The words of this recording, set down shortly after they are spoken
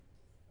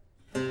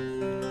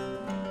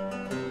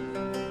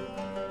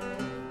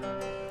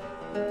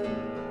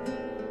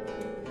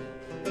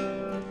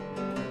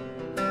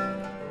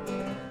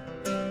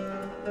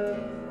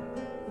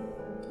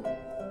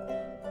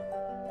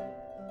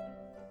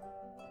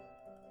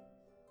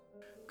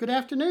Good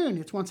afternoon.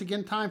 It's once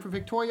again time for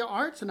Victoria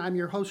Arts, and I'm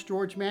your host,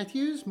 George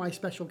Matthews. My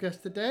special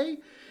guest today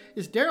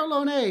is Daryl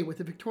Lonay with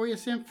the Victoria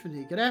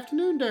Symphony. Good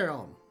afternoon,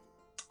 Daryl.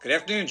 Good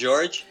afternoon,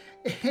 George.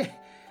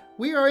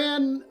 We are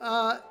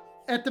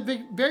at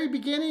the very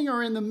beginning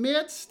or in the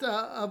midst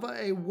of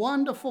a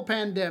wonderful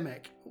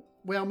pandemic.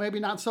 Well,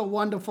 maybe not so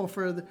wonderful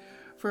for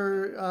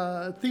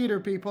theater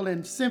people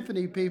and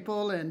symphony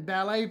people and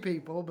ballet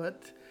people,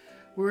 but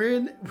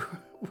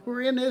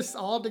we're in this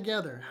all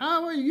together.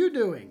 How are you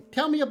doing?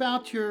 Tell me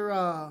about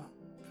your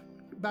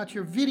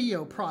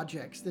video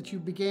projects that you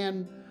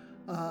began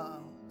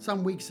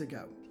some weeks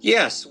ago.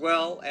 Yes,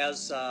 well,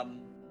 as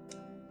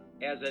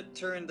it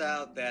turned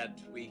out that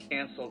we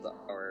canceled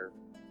our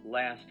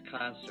last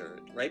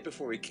concert, right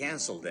before we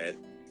canceled it,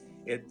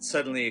 it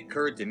suddenly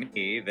occurred to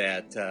me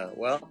that,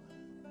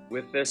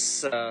 with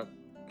this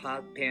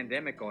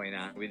pandemic going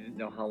on, we didn't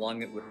know how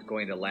long it was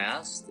going to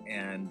last,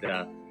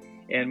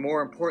 and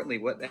more importantly,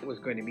 what that was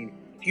going to mean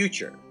in the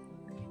future.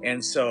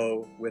 And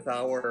so, with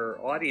our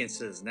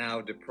audiences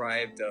now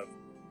deprived of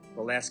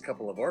the last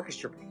couple of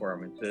orchestra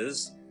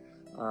performances,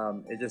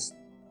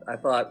 I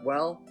thought,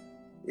 well,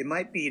 it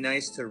might be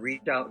nice to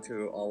reach out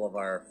to all of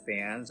our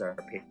fans, our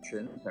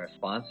patrons, our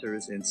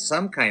sponsors in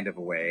some kind of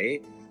a way,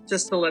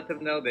 just to let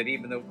them know that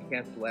even though we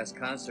canceled the last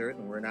concert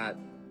and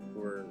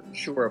we're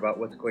sure about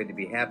what's going to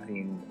be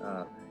happening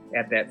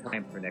at that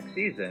time for next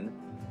season,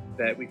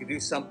 that we could do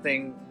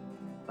something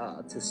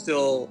to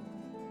still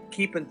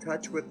keep in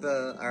touch with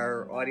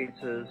our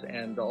audiences,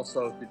 and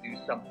also to do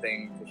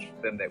something to show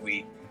them that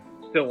we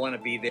still want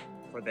to be there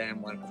for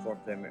them, want to perform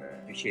for them,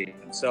 appreciate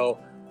them. So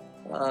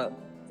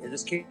it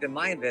just came to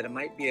mind that it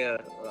might be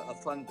a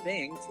fun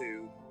thing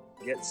to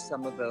get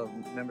some of the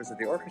members of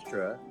the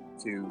orchestra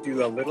to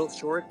do a little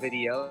short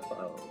video,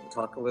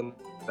 talk a little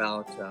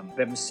about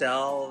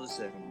themselves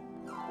and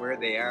where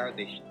they are.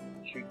 They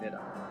shooting it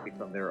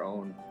from their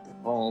own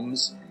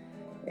homes,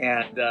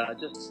 and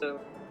just to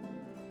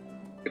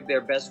give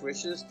their best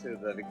wishes to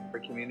the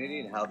Victoria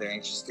community and how they're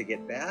anxious to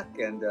get back,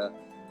 and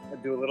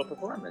do a little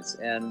performance.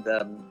 And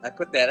I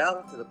put that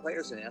out to the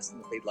players and asked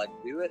them if they'd like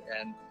to do it,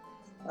 and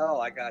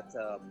I got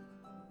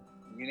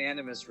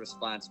unanimous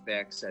response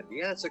back. Said,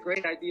 yeah, it's a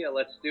great idea,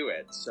 let's do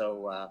it.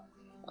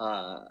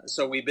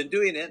 So we've been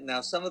doing it.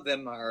 Now some of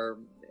them are,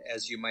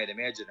 as you might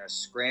imagine, are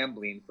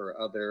scrambling for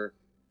other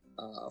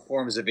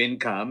forms of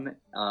income,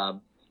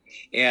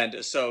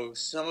 and so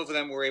some of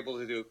them were able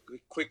to do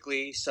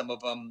quickly. Some of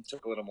them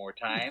took a little more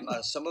time.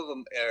 Some of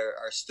them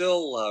are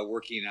still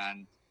working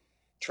on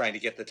trying to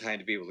get the time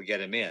to be able to get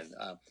them in.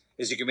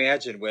 As you can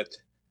imagine, with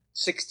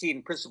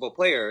 16 principal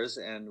players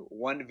and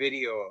one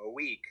video a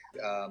week,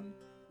 I'm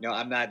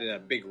not in a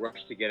big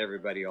rush to get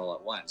everybody all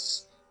at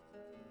once.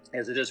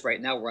 As it is right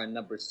now, we're on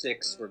number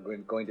 6. We're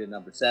going to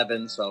number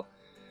 7, so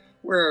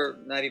we're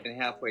not even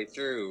halfway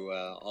through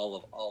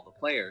all the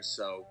players.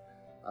 So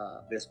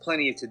there's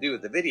plenty to do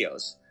with the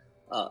videos.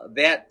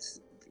 That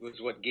was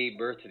what gave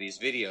birth to these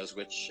videos,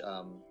 which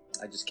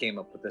I just came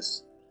up with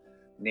this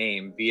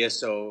name,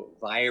 VSO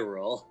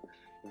Viral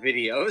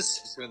Videos.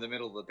 So in the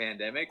middle of the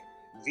pandemic,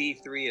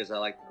 V3 as I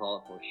like to call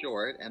it for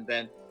short. And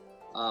then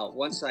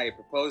once I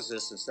proposed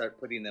this and started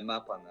putting them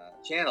up on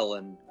the channel,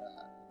 and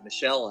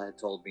Michelle had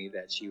told me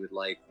that she would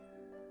like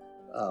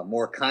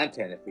more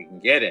content if we can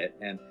get it,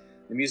 and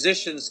the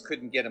musicians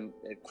couldn't get them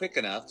quick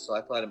enough, so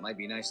I thought it might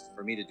be nice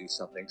for me to do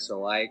something.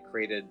 So I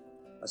created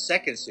a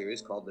second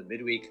series called the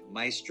Midweek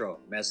Maestro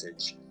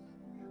Message,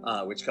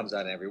 which comes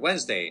out every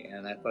Wednesday.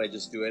 And I thought I'd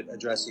just do it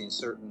addressing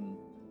certain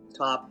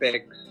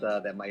topics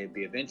that might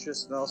be of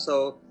interest, and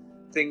also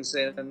things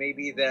that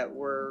maybe that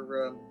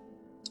were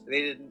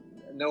they didn't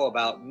know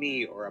about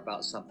me or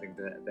about something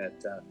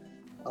that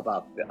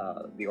about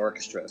the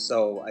orchestra.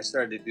 So I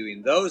started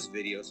doing those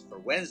videos for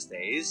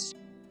Wednesdays.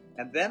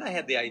 And then I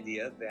had the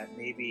idea that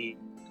maybe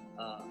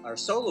our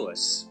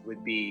soloists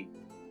would be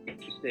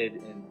interested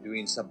in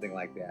doing something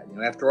like that.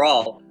 After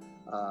all,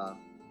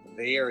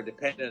 they are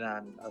dependent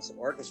on us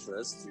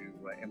orchestras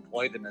to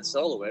employ them as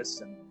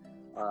soloists, and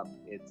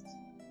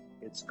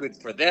it's good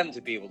for them to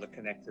be able to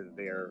connect to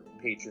their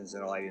patrons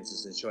and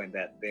audiences, and showing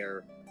that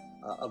they're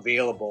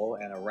available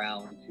and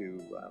around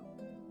to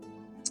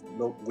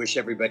wish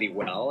everybody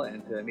well,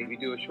 and to maybe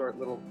do a short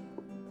little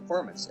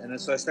performance. And then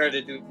so I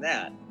started doing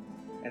that.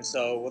 And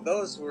so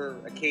those were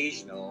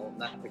occasional,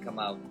 not to come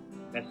out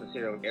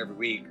necessarily every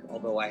week,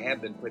 although I have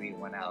been putting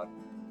one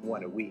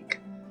a week.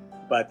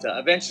 But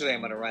eventually I'm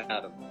going to run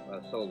out of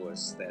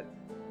soloists that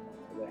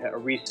are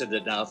recent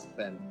enough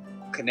and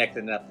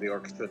connected enough to the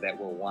orchestra that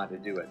will want to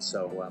do it.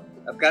 So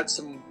I've got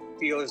some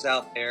feelers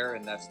out there,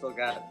 and I've still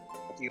got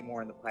a few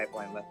more in the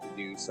pipeline left to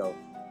do. So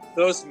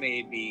those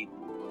may be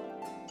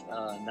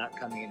not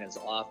coming in as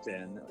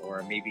often,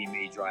 or maybe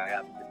may dry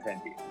up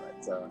depending.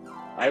 But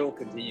I will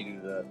continue to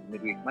do the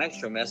Midweek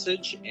Maestro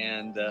Message,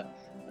 and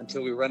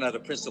until we run out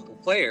of principal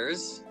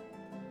players,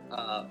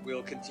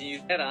 we'll continue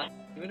that on.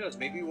 Who knows?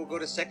 Maybe we'll go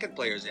to second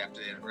players after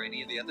that, or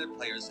any of the other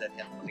players that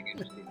have something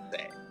interesting to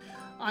say.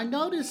 I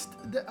noticed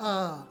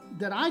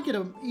that I get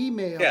an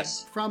email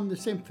Yes. from the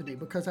symphony,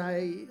 because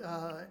I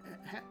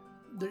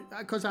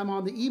because I'm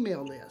on the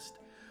email list.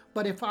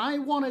 But if I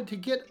wanted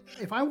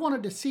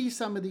to see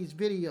some of these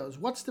videos,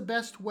 what's the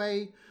best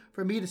way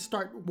for me to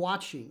start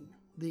watching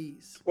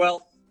these?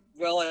 Well,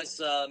 as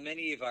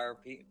many of our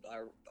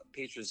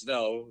patrons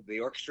know, the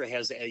orchestra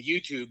has a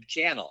YouTube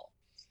channel,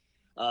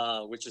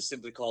 which is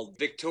simply called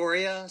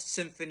Victoria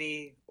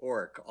Symphony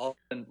Orc, all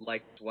in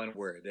like one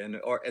word,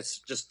 or it's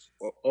just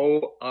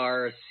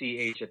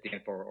ORCH at the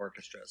end for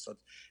orchestra. So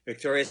it's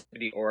Victoria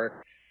Symphony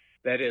Orc.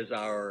 That is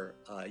our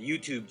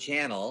YouTube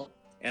channel,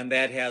 and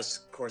that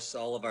has, of course,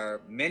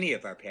 many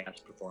of our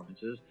past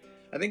performances.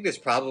 I think there's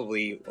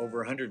probably over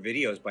 100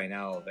 videos by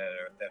now that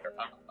are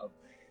up of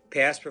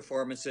past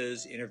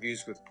performances,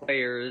 interviews with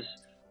players,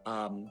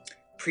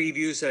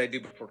 previews that I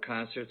do before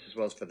concerts as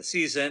well as for the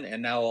season,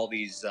 and now all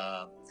these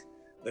the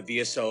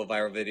VSO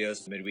viral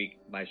videos, the midweek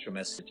maestro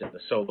message, and the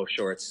solo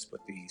shorts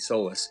with the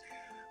soloists.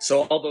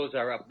 So all those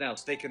are up now,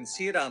 so they can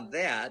see it on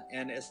that.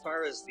 And as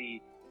far as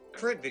the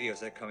current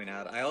videos that are coming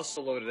out, I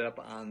also loaded it up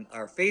on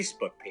our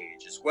Facebook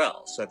page as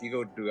well. So if you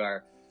go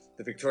to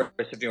the Victoria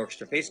Symphony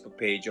Orchestra Facebook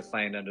page, you'll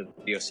find under the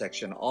video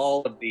section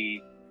all of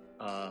the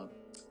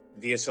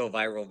VSO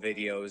viral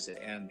videos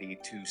and the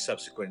 2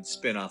 subsequent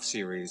spin-off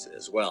series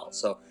as well.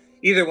 So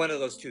either one of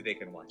those 2 they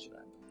can watch it on.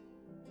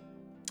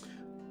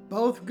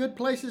 Both good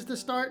places to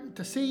start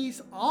to see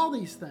all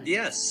these things.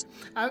 Yes.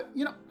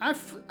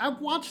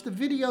 I've watched the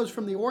videos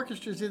from the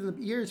orchestras in the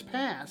years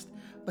past,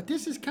 but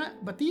these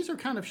are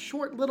kind of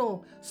short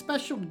little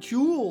special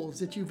jewels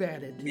that you've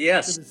added to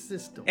the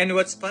system. And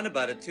what's fun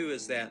about it too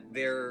is that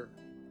they're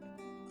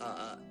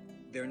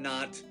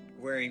not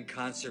wearing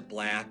concert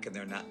black, and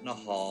they're not in a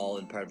hall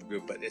and part of a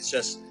group, but it's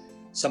just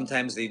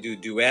sometimes they do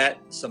duet,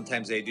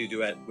 sometimes they do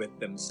duet with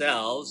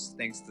themselves,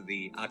 thanks to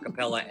the a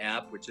cappella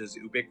app, which is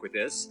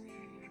ubiquitous.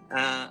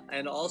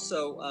 And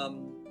also,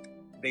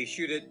 they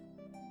shoot it.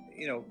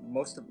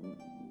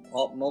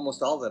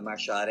 Almost all of them are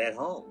shot at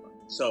home.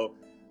 So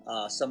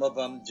some of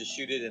them just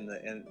shoot it and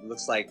it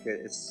looks like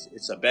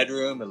it's a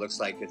bedroom. It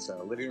looks like it's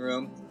a living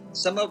room.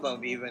 Some of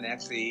them even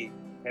actually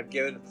have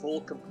given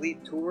full,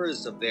 complete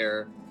tours of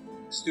their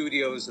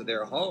studios of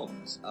their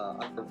homes.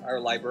 Our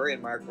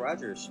librarian Mark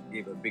Rogers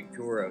gave a big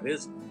tour of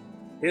his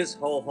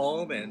whole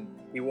home, and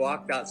he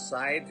walked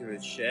outside to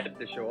his shed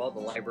to show all the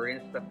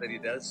librarian stuff that he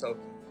does. So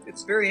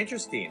it's very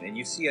interesting, and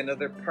you see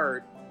another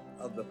part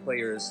of the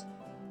players'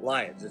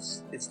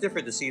 lives. It's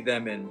different to see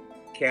them in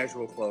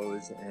casual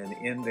clothes and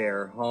in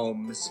their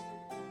homes,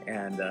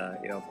 and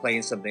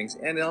playing some things,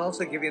 and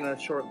also giving a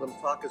short little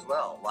talk as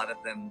well. A lot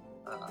of them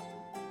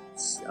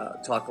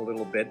talk a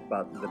little bit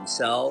about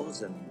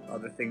themselves and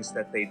other things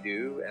that they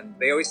do, and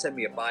they always send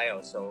me a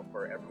bio. So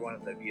for every one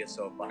of the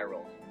VSO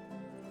viral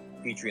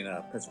featuring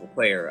a principal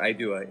player, I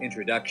do an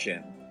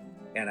introduction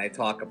and I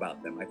talk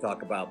about them. I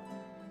talk about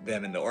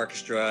them in the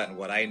orchestra and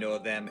what I know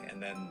of them,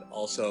 and then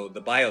also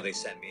the bio they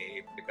send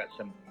me. They've got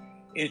some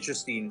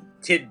interesting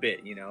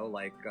tidbit,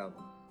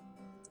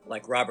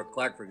 like Robert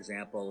Clark, for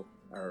example,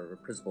 our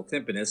principal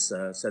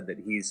timpanist, said that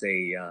he's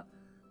a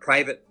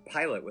private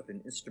pilot with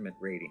an instrument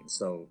rating.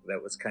 So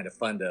that was kind of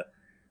fun to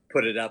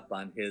put it up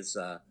on his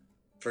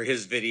for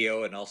his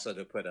video, and also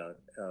to put an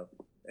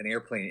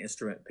airplane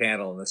instrument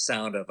panel and the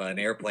sound of an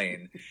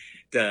airplane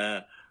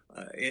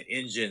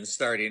engine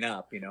starting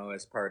up,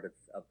 as part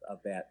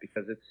of that,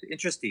 because it's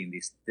interesting,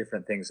 these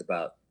different things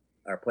about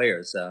our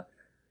players.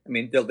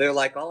 They're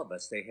like all of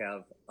us. They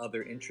have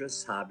other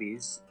interests,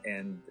 hobbies,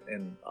 and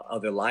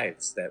other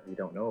lives that we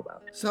don't know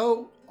about.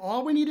 So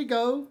all we need to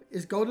go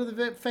is go to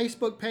the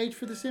Facebook page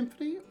for the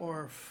symphony,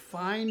 or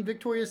find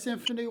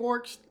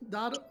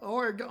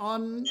victoriasymphonyorgs.org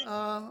on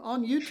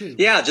YouTube.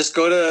 Yeah, just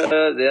go to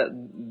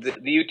the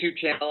YouTube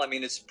channel.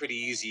 It's pretty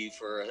easy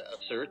for a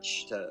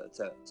search to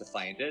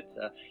find it.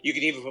 You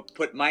can even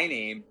put my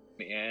name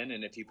in,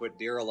 and if you put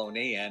Daryl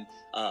O'Neill in,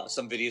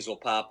 some videos will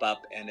pop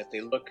up, and if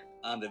they look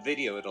on the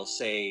video, it'll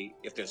say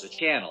if there's a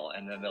channel,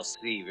 and then they'll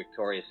see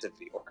Victoria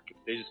Symphony Orc. If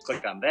they just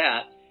click on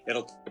that,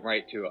 it'll take them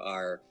right to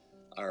our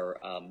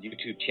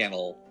YouTube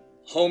channel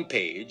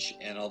homepage,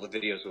 and all the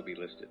videos will be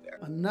listed there.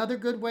 Another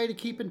good way to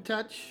keep in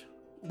touch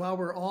while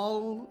we're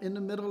all in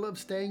the middle of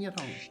staying at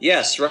home.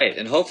 Yes, right.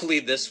 And hopefully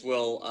this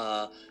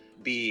will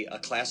be a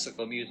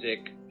classical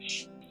music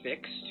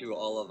fix to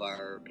all of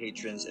our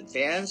patrons and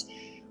fans.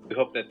 We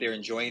hope that they're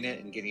enjoying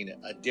it and getting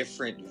a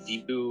different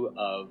view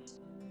of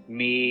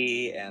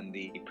me and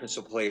the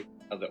principal player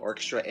of the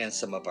orchestra and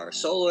some of our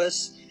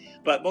soloists.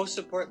 But most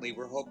importantly,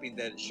 we're hoping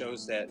that it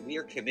shows that we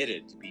are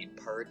committed to being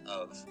part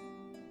of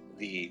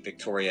the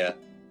Victoria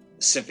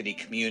Symphony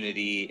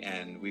community,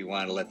 and we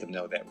want to let them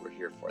know that we're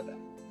here for them.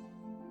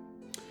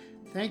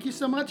 Thank you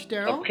so much,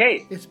 Daryl.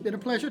 Okay. It's been a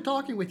pleasure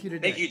talking with you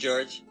today. Thank you,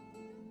 George.